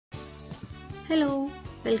Hello,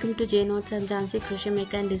 welcome to J Notes. I'm Jansi, crochet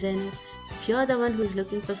maker and designer. If you're the one who is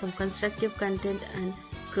looking for some constructive content and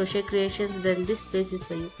crochet creations, then this space is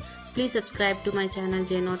for you. Please subscribe to my channel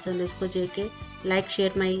jnotes_jk, like,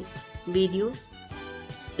 share my videos,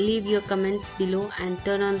 leave your comments below and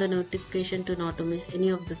turn on the notification to not to miss any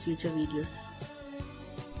of the future videos.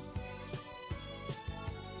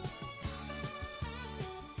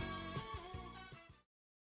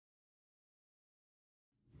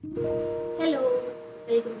 Hello,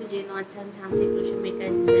 welcome to J Notes. I'm Jansi, crochet maker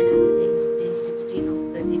and designer. Today is day 16 of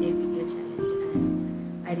 30-day video challenge,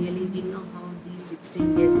 and I really didn't know how these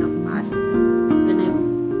 16 days have passed. When I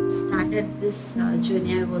started this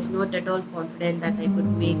journey, I was not at all confident that I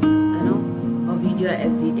could make a video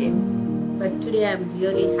every day. But today I'm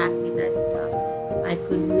really happy that I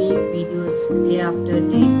could make videos day after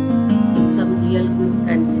day with some real good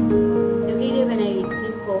content. Every day when I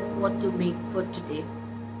think of what to make for today,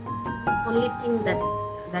 only thing that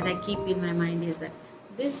I keep in my mind is that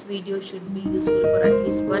this video should be useful for at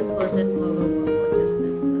least one person who watches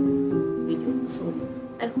this video. So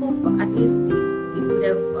I hope at least it would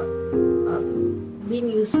have been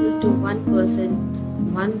useful to one person.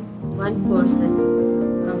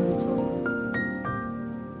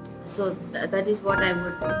 So that is what I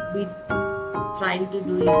would be trying to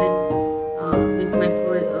do even with my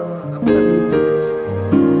upcoming videos.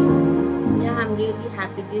 So yeah, I'm really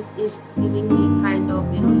happy. This is giving me kind of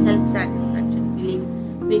self-satisfaction feeling,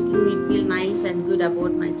 making me feel nice and good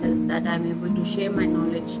about myself, that I'm able to share my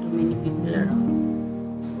knowledge to many people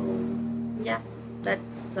around. So yeah,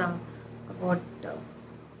 that's about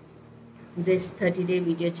this 30-day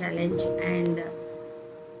video challenge, and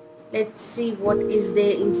let's see what is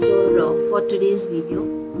there in store for today's video.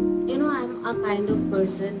 I'm a kind of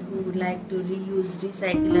person who would like to reuse,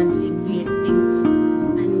 recycle and recreate things,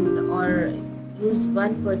 or use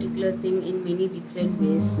one particular thing in many different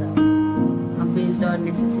ways, based on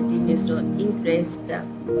necessity, based on interest,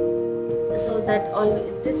 so that all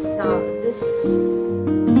this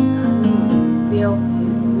way of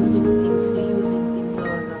using things, reusing things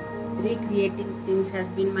or recreating things has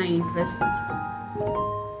been my interest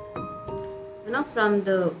from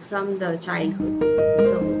the childhood.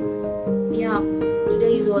 So yeah,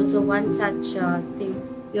 today is also one such thing.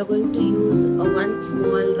 We are going to use one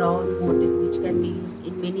small round motif which can be used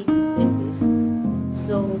in many different ways.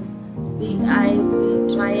 So I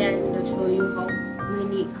will try and show you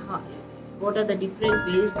what are the different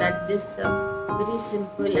ways that this very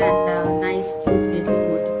simple and nice cute little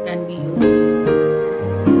motif can be used.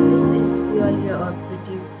 This is really a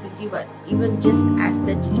pretty one. Even just as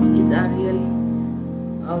such, it is a really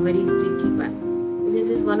very pretty one. This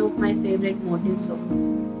is one of my favorite motifs.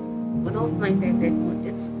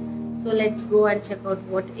 So let's go and check out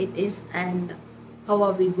what it is and how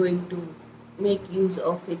are we going to make use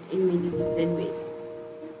of it in many different ways.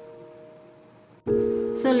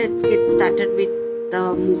 So let's get started with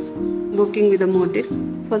working with the motif.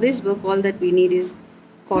 For this work, all that we need is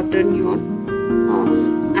cotton yarn.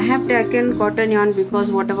 I have taken cotton yarn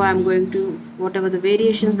because whatever the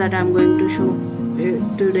variations that I'm going to show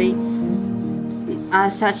today are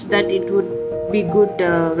such that it would be good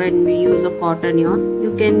when we use a cotton yarn.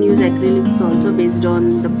 You can use acrylics also based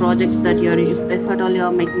on the projects that you're. If at all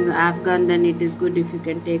you're making an afghan, then it is good if you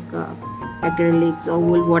can take acrylics or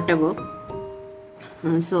wool, whatever.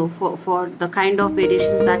 So for the kind of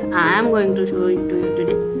variations that I am going to show it to you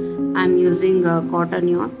today, I'm using cotton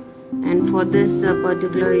yarn, and for this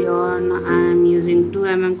particular yarn I am using 2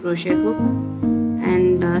 mm crochet hook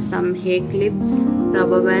and some hair clips,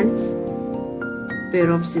 rubber bands, pair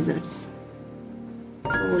of scissors.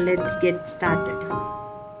 So let's get started.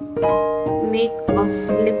 Make a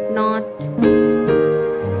slip knot,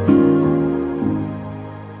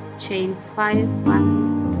 chain 5,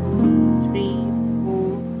 1, 2, 3,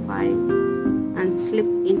 4, 5, and slip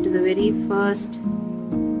into the very first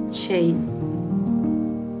chain.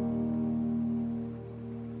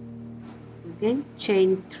 Again,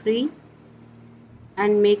 chain 3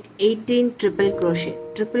 and make 18 triple crochet.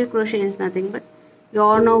 Triple crochet is nothing but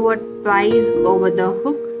yarn over twice over the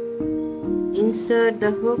hook, insert the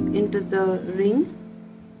hook into the ring,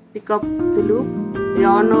 pick up the loop,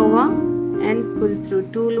 yarn over and pull through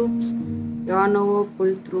 2 loops, yarn over,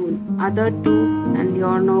 pull through other 2, and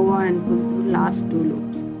yarn over and pull through last 2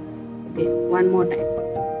 loops. Okay, one more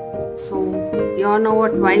time. So yarn over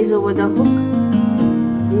twice over the hook,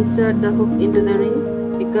 insert the hook into the ring,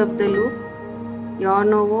 pick up the loop,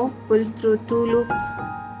 yarn over, pull through 2 loops,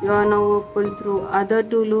 yarn over, pull through other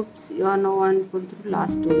 2 loops, yarn over and pull through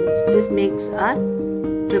last 2 loops. This makes our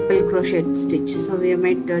triple crochet stitch. So we have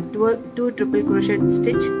made 2 triple crochet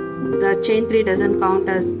stitch. the chain 3 doesn't count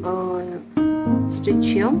as a stitch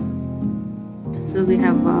here. So we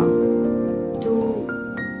have 2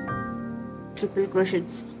 triple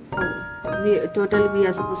crochets. So total we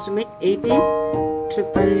are supposed to make 18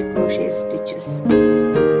 triple crochet stitches.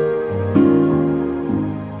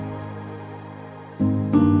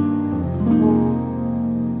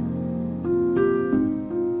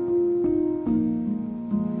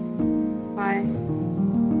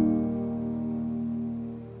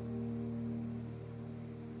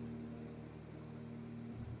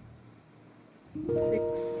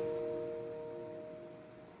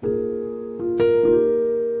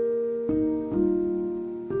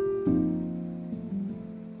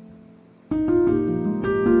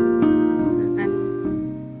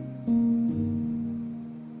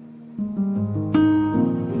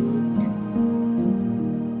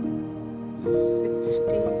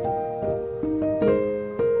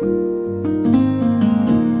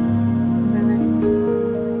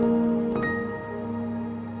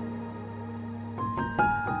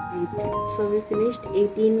 18. So we finished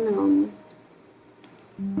 18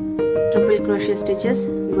 triple crochet stitches.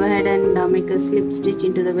 Go ahead and make a slip stitch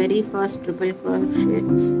into the very first triple crochet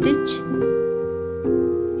stitch.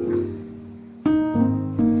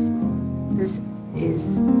 So this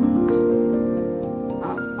is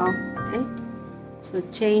half of it. So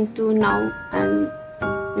chain 2 now, and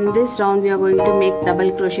in this round we are going to make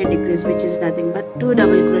double crochet decrease, which is nothing but 2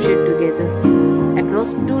 double crochet together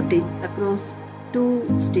across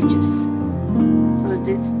two stitches. So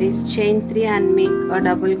this is chain 3 and make a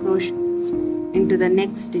double crochet into the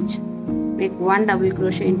next stitch. Make 1 double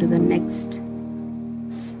crochet into the next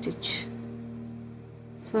stitch.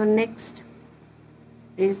 So next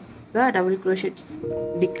is the double crochet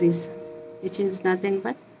decrease, which is nothing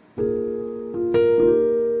but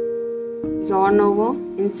yarn over,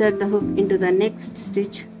 insert the hook into the next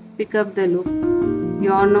stitch, pick up the loop,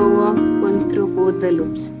 yarn over, pull through both the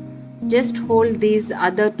loops. Just hold these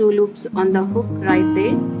other 2 loops on the hook right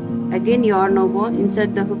there. Again yarn over,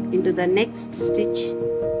 insert the hook into the next stitch,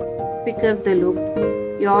 pick up the loop,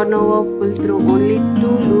 yarn over, pull through only 2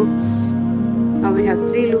 loops. Now we have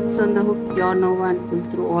 3 loops on the hook, yarn over and pull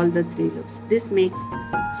through all the 3 loops. This makes,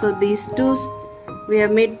 so these 2, we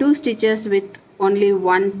have made 2 stitches with only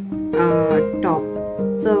 1 top.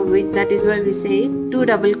 So that is why we say 2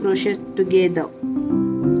 double crochet together.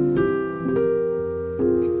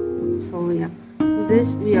 So yeah,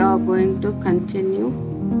 this we are going to continue.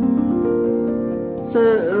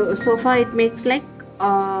 So far it makes like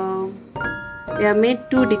we have made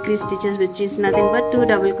 2 decrease stitches, which is nothing but 2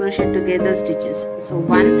 double crochet together stitches. So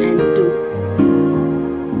 1 and 2.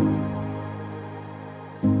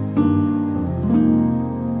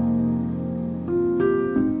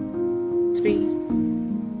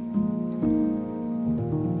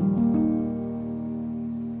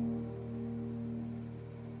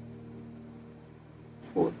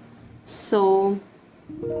 So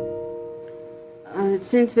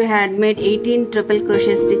since we had made 18 triple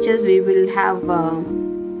crochet stitches, we will have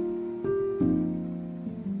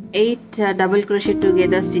 8 double crochet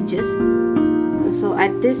together stitches. So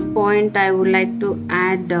at this point I would like to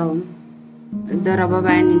add the rubber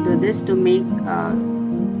band into this to make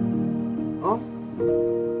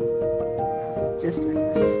just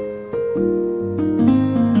like this.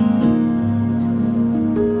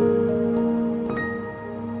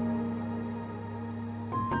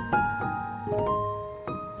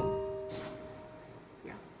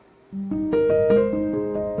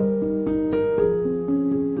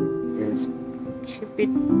 Just keep it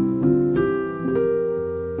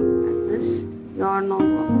like this, yarn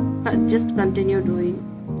over, just continue doing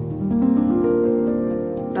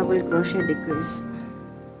double crochet decrease.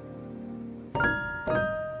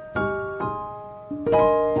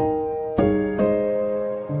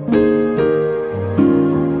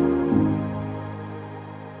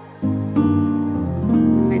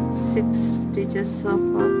 Made 6 stitches so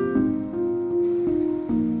far.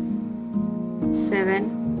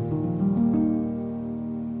 7.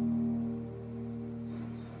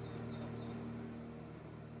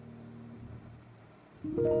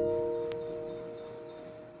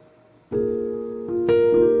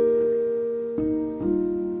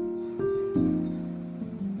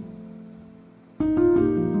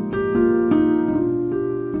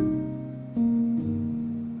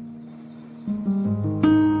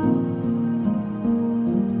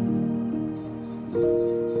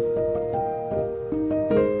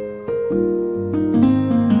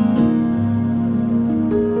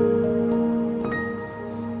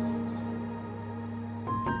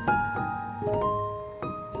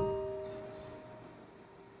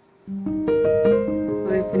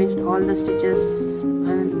 finished all the stitches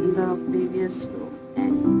in the previous row,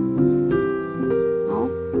 and now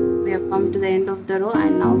we have come to the end of the row,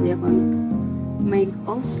 and now we are going to make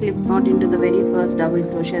a slip knot into the very first double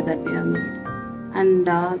crochet that we have made, and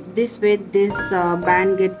this way this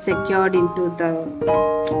band gets secured into the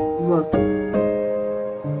work.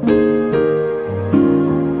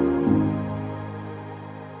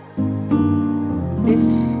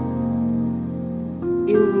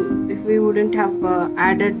 If we wouldn't have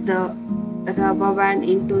added the rubber band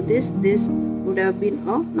into this would have been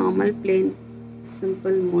a normal plain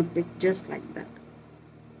simple motif, just like that.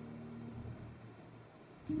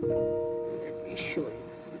 Let me show you.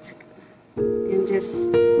 1 second. You can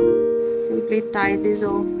just simply tie this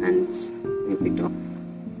off and snip it off,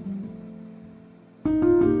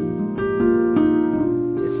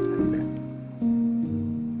 just like that.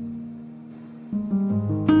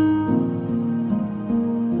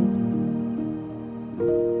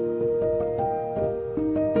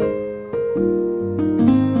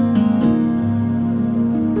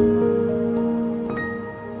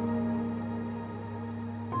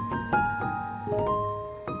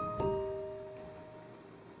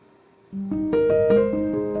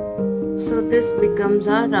 So this becomes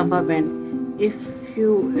a rubber band. If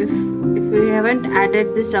we haven't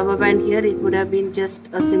added this rubber band here, it would have been just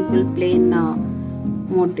a simple plain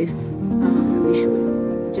motif. Let me show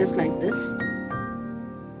you, just like this.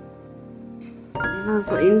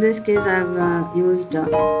 So in this case I've used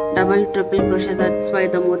double triple crochet, that's why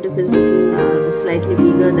the motif is looking slightly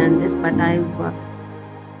bigger than this, but I've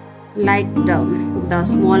liked the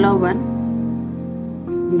smaller one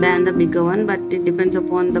than the bigger one, but it depends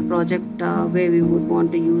upon the project where we would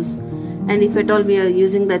want to use. And if at all we are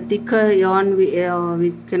using the thicker yarn, we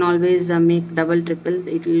can always make double triple.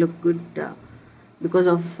 It will look good because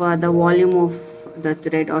of the volume of the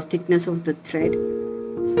thread or thickness of the thread.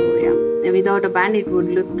 So yeah, without a band it would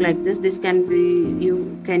look like this. This can be,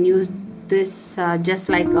 you can use this just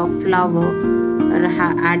like a flower, or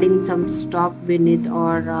adding some stalk beneath,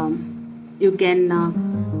 or you can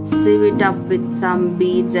sew it up with some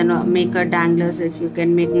beads and make a danglers. If you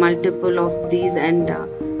can make multiple of these and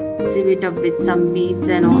sew it up with some beads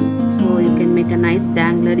and all, so you can make a nice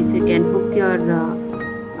dangler. If you can hook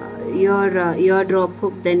your eardrop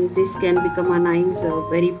hook, then this can become a nice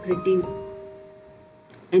very pretty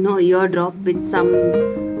eardrop with some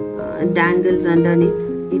dangles underneath.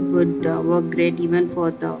 It would work great even for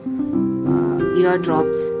the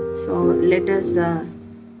eardrops. So let us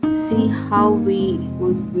see how we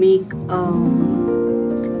would make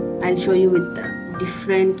I'll show you with the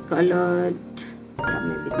different colored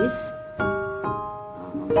maybe this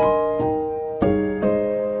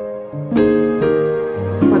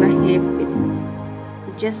for the hairpin.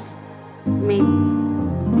 Just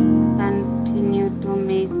continue to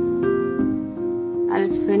make.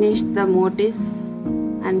 I'll finish the motif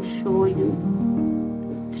and show you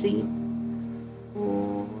 3,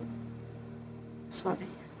 4, sorry,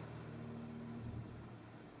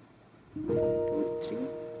 2, 3,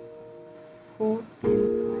 4 and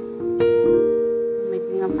 5,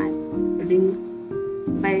 making a ring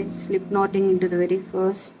by slip knotting into the very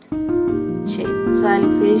first chain. So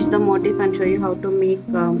I'll finish the motif and show you how to make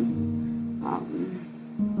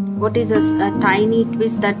what is a tiny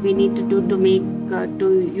twist that we need to do to make to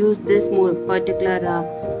use this particular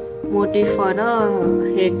motif for a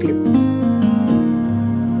hair clip.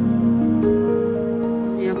 So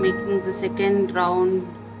we are making the second round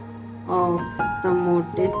of the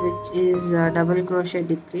motif, which is double crochet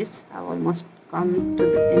decrease. I've almost come to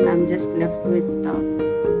the end. I'm just left with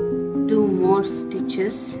 2 more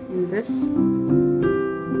stitches in this.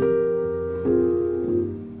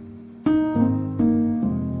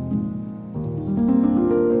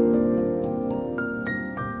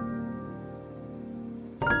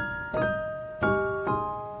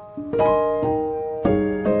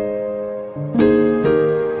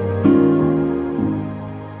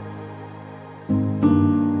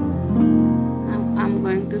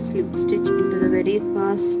 Slip stitch into the very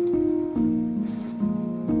first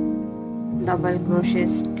double crochet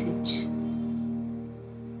stitch.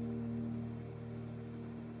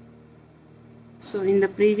 So in the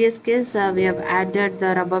previous case we have added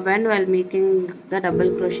the rubber band while making the double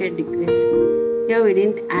crochet decrease. Here we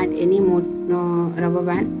didn't add any more rubber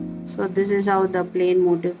band, so this is how the plain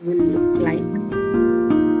motif will look like.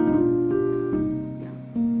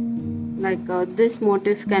 This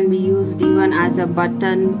motif can be used even as a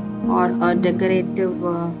button or a decorative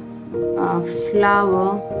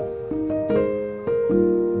flower,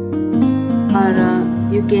 or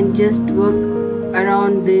you can just work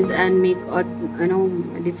around this and make a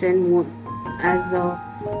different as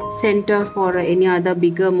center for any other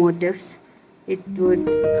bigger motifs. It will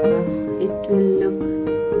look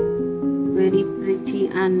very pretty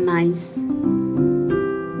and nice.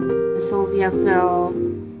 So we have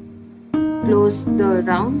closed the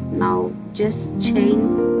round. Now just chain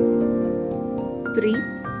 3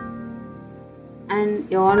 and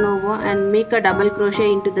yarn over and make a double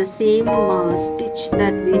crochet into the same stitch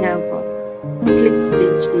that we have slip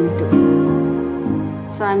stitched into.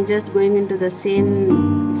 So I'm just going into the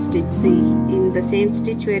same stitch. See, in the same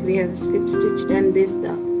stitch where we have slip stitched, and this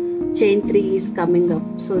chain 3 is coming up.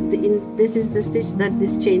 So this is the stitch that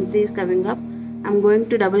this chain 3 is coming up. I'm going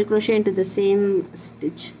to double crochet into the same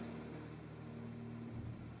stitch.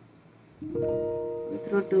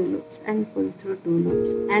 Through 2 loops and pull through 2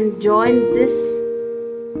 loops and join this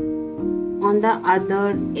on the other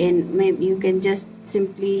end. Maybe you can just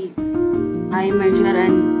simply eye measure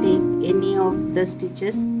and take any of the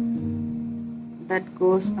stitches that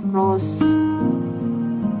goes across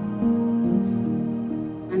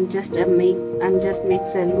and just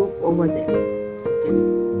makes a loop over there.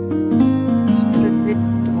 And strip it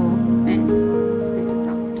off and fill it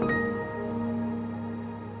out.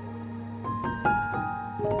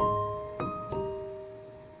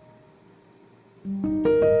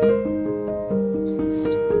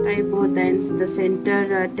 Just tie both ends, the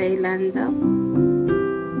center tail and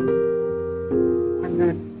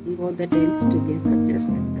both the tails together, just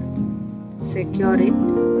like that. Secure it.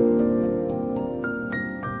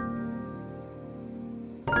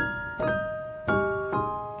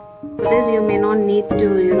 For this you may not need to,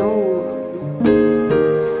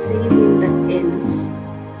 seam in the ends.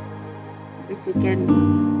 If you can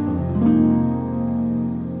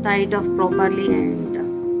tie it off properly and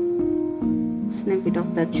snip it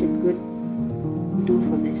off, that should do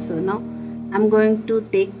for this. So now I'm going to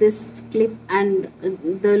take this clip and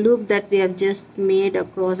the loop that we have just made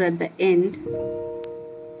across at the end.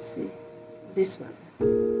 See, this one.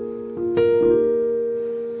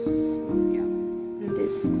 So yeah,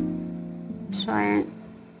 this. Try and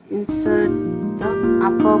insert the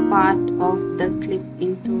upper part of the clip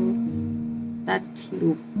into that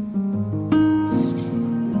loop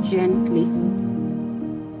gently.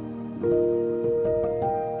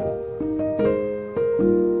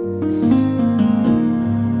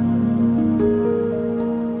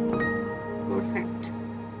 Perfect.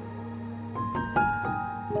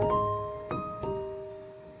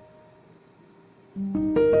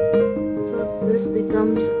 So this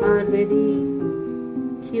becomes a very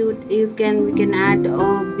cute. We can add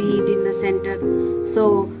a bead in the center.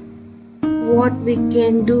 So what we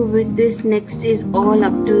can do with this next is all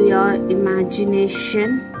up to your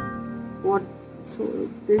imagination. So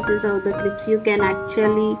this is how the clips, you can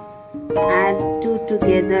actually add 2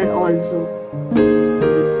 together also. See if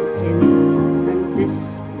you can, and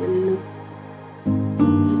this will look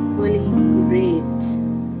equally great.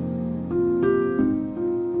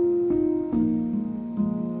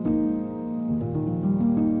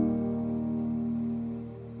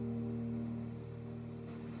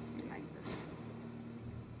 Like this.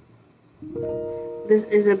 This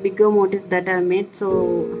is a bigger motif that I made,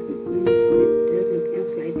 so it is looking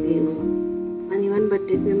slightly uneven, but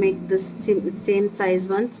if you make the same size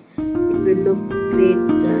ones, it will look great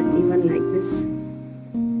even like this.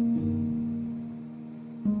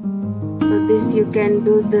 So this you can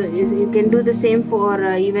do the same for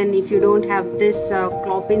even if you don't have this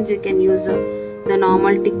claw pins, you can use the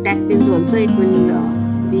normal tic tac pins also. It will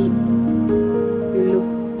look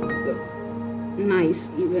nice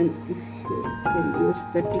even if you can use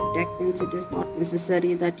the tic tac pins. It is not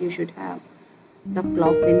necessary that you should have the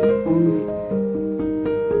claw pins only.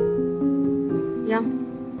 Yeah,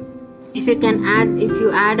 if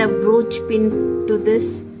you add a brooch pin to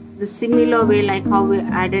this, the similar way like how we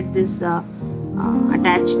added this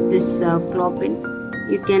attached this claw pin,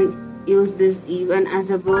 you can use this even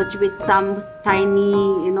as a brooch with some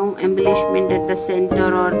tiny embellishment at the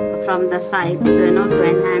center or from the sides, to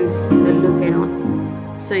enhance the look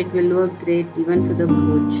so it will work great even for the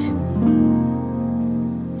brooch.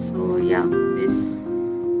 So yeah, this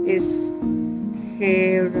is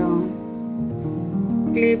hair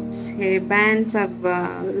clips, hair bands. I've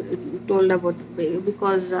told about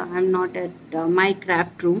because I'm not at my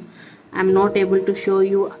craft room. I'm not able to show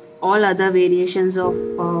you all other variations of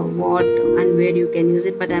what and where you can use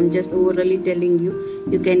it, but I'm just orally telling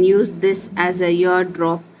you can use this as a ear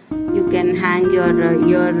drop. You can hang your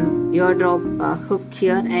ear drop hook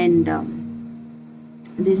here, and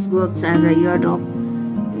this works as a ear drop.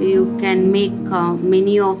 You can make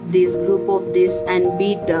many of these, group of this, and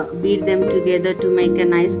bead them together to make a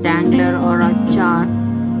nice dangler or a charm.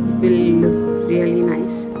 It will look really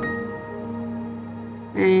nice.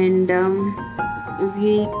 And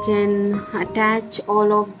we can attach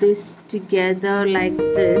all of this together like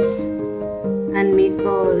this and make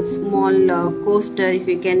a small coaster. If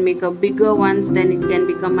you can make a bigger ones, then it can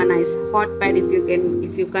become a nice hot pad. If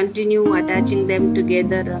you continue attaching them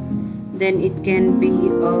together, then it can be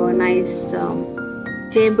a nice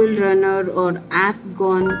table runner or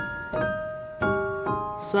afghan.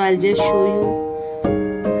 So I'll just show you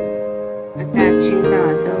attaching the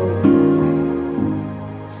other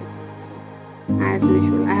one. So, as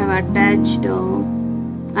usual, I have attached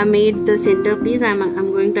I made the centerpiece.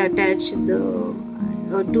 I'm going to attach the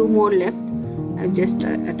 2 more left. I've just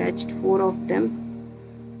attached 4 of them.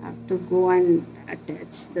 I have to go and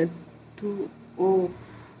attach the 2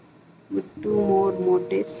 with 2 more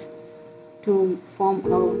motifs to form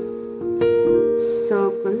a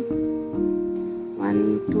circle.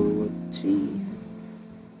 1, 2, 3,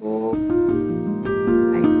 4, 5.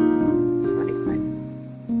 Sorry, 5.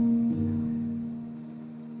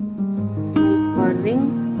 Make a ring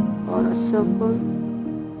or a circle.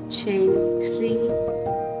 Chain 3.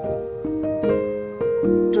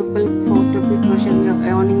 Triple crochet. We are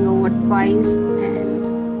ironing over twice and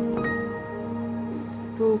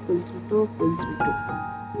pull through 2, pull through 2.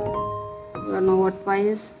 You know what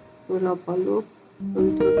twice? Pull up a loop, pull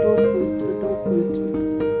through 2, pull through 2, pull through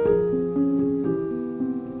 2.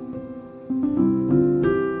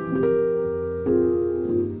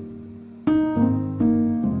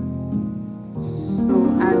 So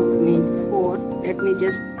I have made 4. Let me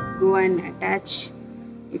just go and attach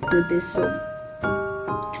it to this. So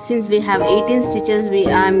since we have 18 stitches,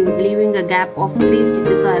 I'm leaving a gap of 3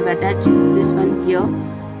 stitches, so I've attached this one here.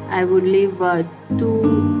 I would leave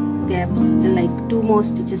 2 gaps, like 2 more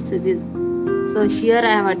stitches to this. So here I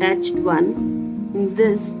have attached 1 in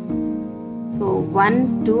this. So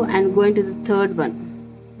 1, 2, and going to the 3rd one,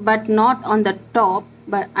 but not on the top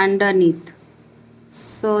but underneath,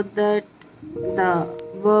 so that the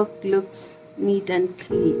work looks neat and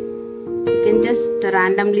clean. You can just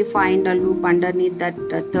randomly find a loop underneath that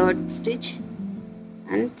 3rd stitch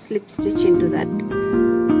and slip stitch into that.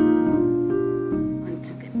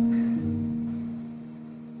 Once again,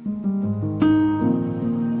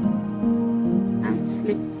 and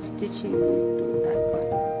slip stitching into that one,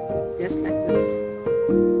 just like this.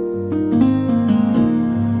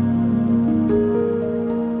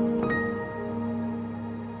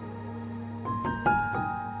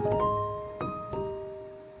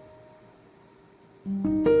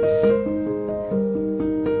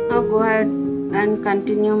 Now go ahead and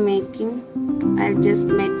continue making. I just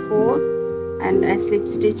made 4 and I slip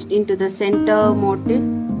stitched into the center motif.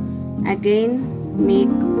 Again make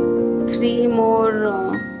 3 more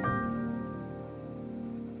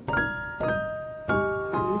 1,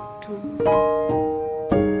 2,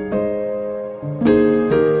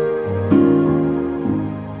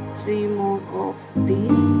 3 more of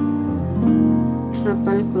these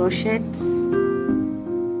triple crochets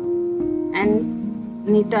and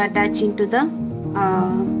need to attach into the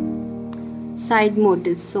side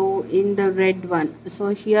motif. So in the red one, so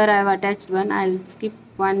here I have attached one. I'll skip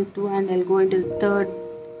 1, 2 and I'll go into the 3rd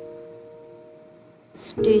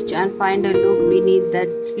stitch and find a loop beneath that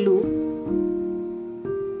loop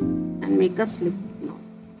and make a slip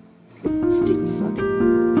stitch. Sorry.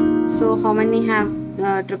 So how many have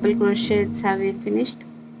triple crochets have we finished?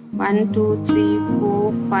 1, 2, 3,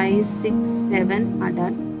 4, 5, 6, 7 are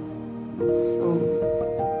done. So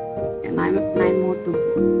 9 more to go.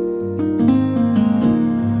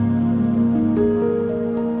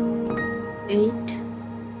 8,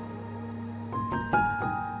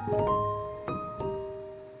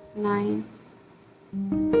 9,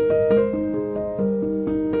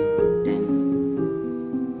 10,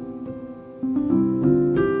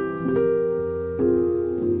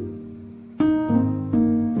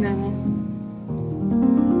 11,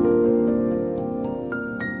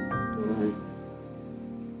 12,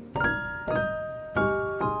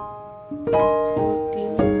 14,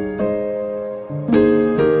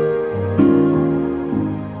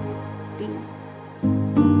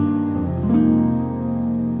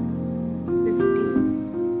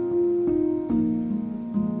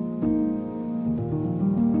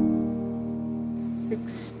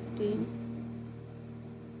 16,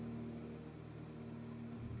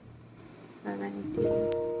 17,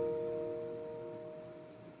 18.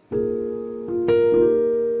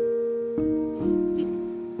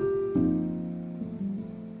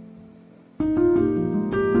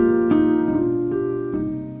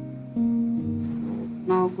 So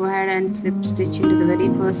now go ahead and slip stitch into the very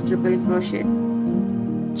first triple crochet,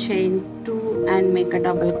 chain 2 and make a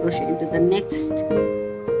double crochet into the next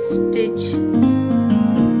stitch.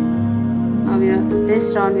 Now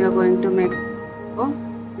this round we are going to make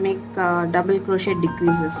double crochet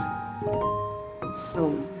decreases. So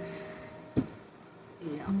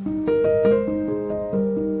yeah,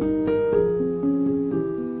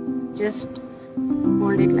 just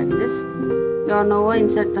hold it like this, yarn over,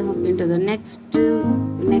 insert the hook into the next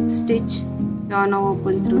stitch, yarn over,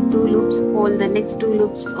 pull through 2 loops, hold the next 2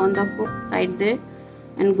 loops on the hook right there,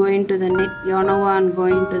 and go into the next, yarn over and go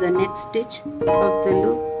into the next stitch of the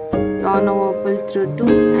loop, yarn over, pull through 2,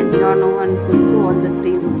 and yarn over and pull through all the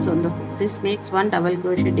 3 loops on the hook. This makes 1 double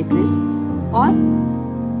crochet decrease or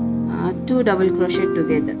 2 double crochet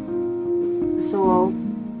together. So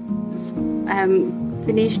I have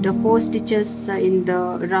finished 4 stitches in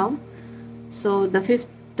the round. So the 5th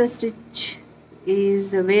stitch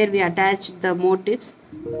is where we attach the motifs.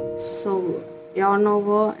 So yarn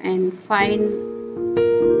over and find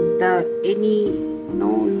the any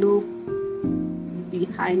loop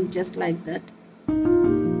behind, just like that.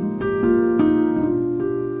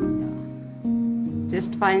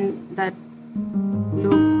 Just find that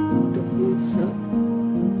loop to insert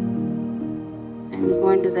and go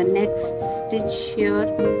into the next stitch here.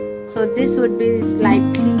 So this would be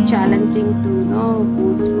slightly challenging to go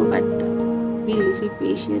through, but be a little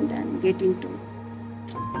patient and get into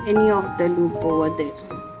any of the loop over there,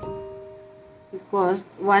 because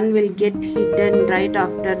one will get hidden right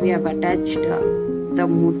after we have attached the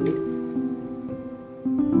motif.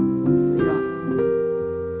 So yeah,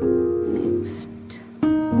 next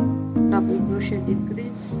double crochet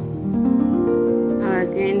decrease.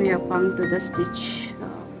 Again we have come to the stitch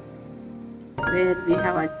where we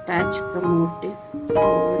have attached the motif.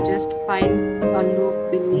 So just find a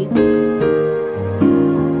loop beneath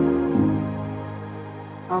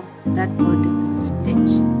of that vertical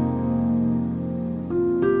stitch.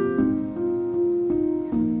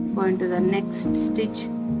 Go into the next stitch,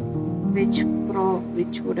 which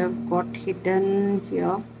would have got hidden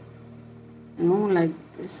here, like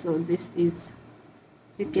this. So this is,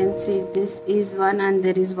 you can see this is one, and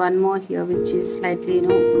there is one more here which is slightly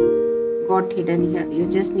got hidden here. You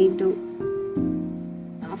just need to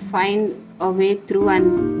find a way through,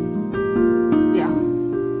 and yeah,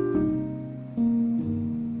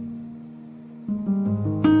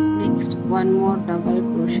 next one more double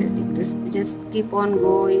crochet decrease. Just keep on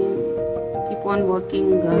going, keep on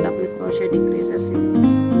working double crochet decreases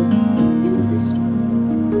in this row.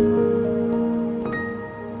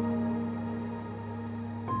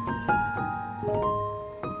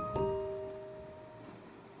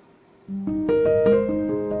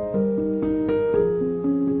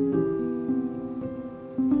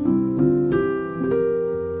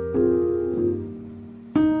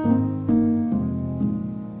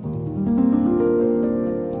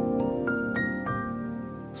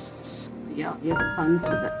 Yeah, we have come to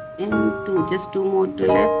the end, just 2 more to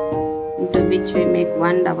left, into which we make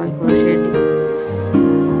 1 double crochet decrease.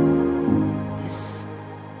 Yes,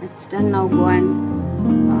 it's done. Now go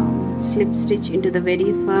and slip stitch into the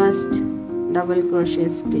very first double crochet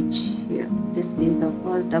stitch here. This is the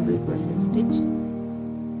first double crochet stitch.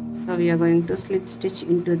 So we are going to slip stitch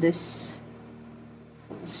into this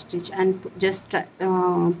first stitch and just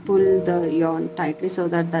pull the yarn tightly so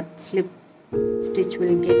that that slip stitch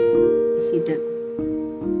will get hidden.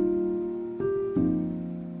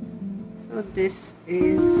 So this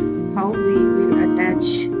is how we will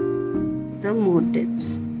attach the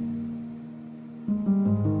motifs.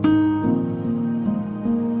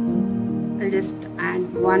 I'll just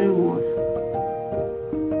add one more.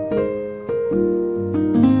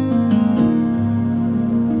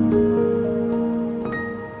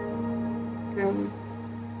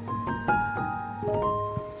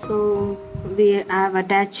 So we have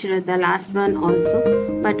attached the last one also,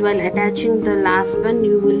 but while attaching the last one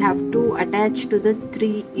you will have to attach to the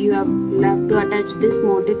 3, you have to attach this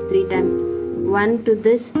motif 3 times, one to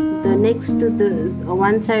this, the next to the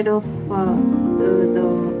one side of the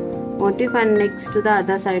motif, and next to the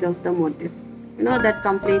other side of the motif. That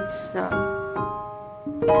completes the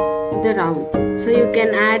round. So you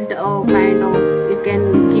can add you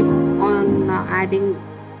can keep on adding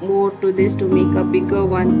more to this to make a bigger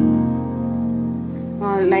one,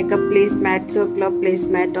 like a placemat, circular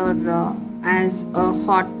placemat, or as a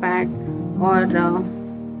hot pad, or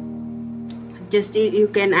just you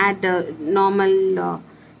can add normal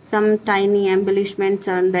some tiny embellishments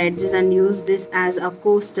on the edges and use this as a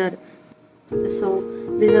coaster. So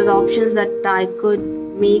these are the options that I could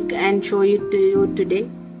make and show you to you today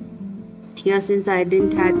here, since I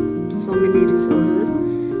didn't had so many resources.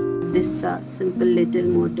 This simple little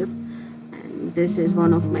motif, and this is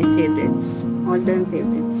one of my favorites, all-time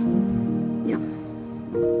favorites. Yeah.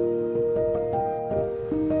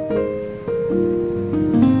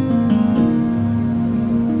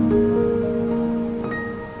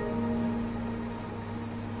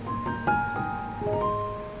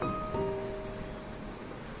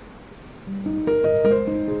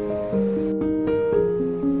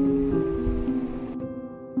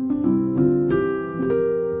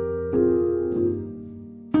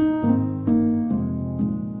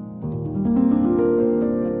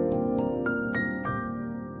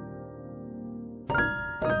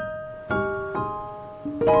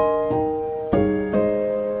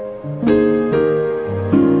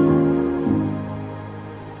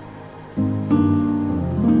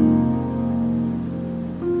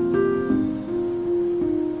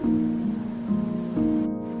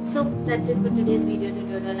 So that's it for today's video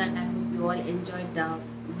tutorial, and I hope you all enjoyed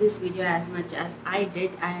this video as much as I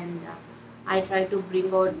did, and I try to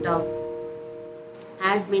bring out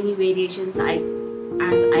as many variations as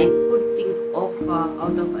I could think of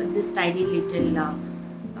out of this tiny little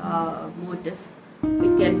motif.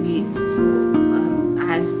 It can be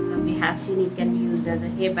as we have seen, it can be used as a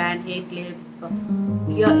hairband, hair clip.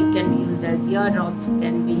 Here it can be used as eardrops. It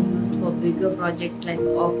can be used for bigger projects like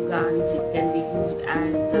afghans. It can be used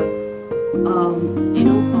as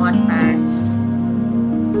hot pads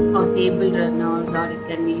or table runners, or it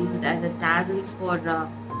can be used as a tassels for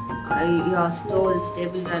your stoles,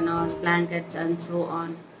 table runners, blankets, and so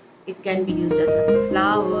on. It can be used as a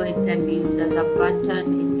flower. It can be used as a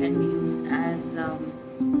button. It can be used as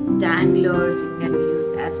danglers. It can be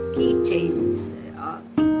used as keychains,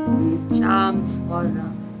 charms for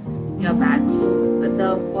your bag. So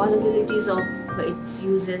the possibilities of its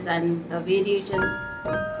uses and the variation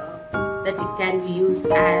that it can be used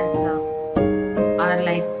as are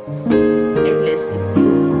like endless.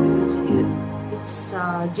 It's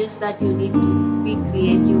just that you need to be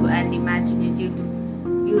creative and imaginative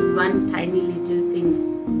to use one tiny little thing.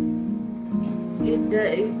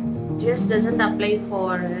 It just doesn't apply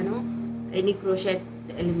for any crochet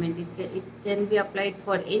element. It can be applied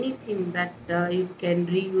for anything that you can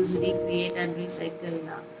reuse, recreate, and recycle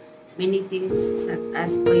many things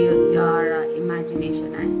as per your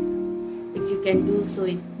imagination. And if you can do so,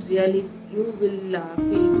 you will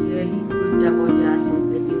feel really good about yourself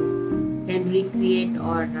when you can recreate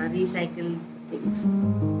or recycle things.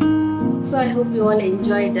 So I hope you all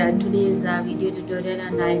enjoyed today's video tutorial,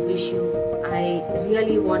 and I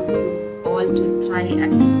really want you all to try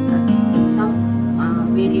at least some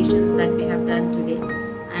variations that we have done today,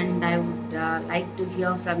 and I would like to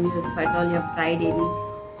hear from you if at all you have tried any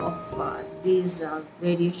of these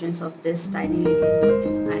variations of this tiny little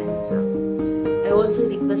motif. And I also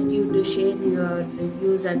request you to share your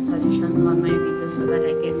reviews and suggestions on my videos so that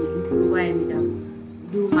I can improve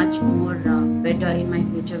and do much more better in my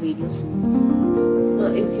future videos. So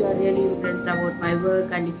if you are really impressed about my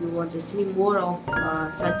work, and if you want to see more of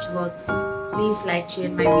such works, please like, share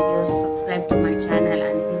my videos, subscribe to my channel,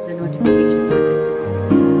 and hit the notification button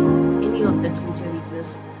for any of the future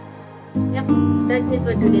videos. Yep, that's it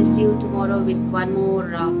for today. See you tomorrow with one more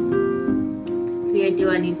creative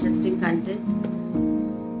and interesting content.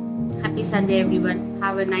 Happy Sunday everyone.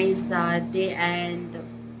 Have a nice day, and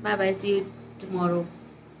bye bye. See you tomorrow.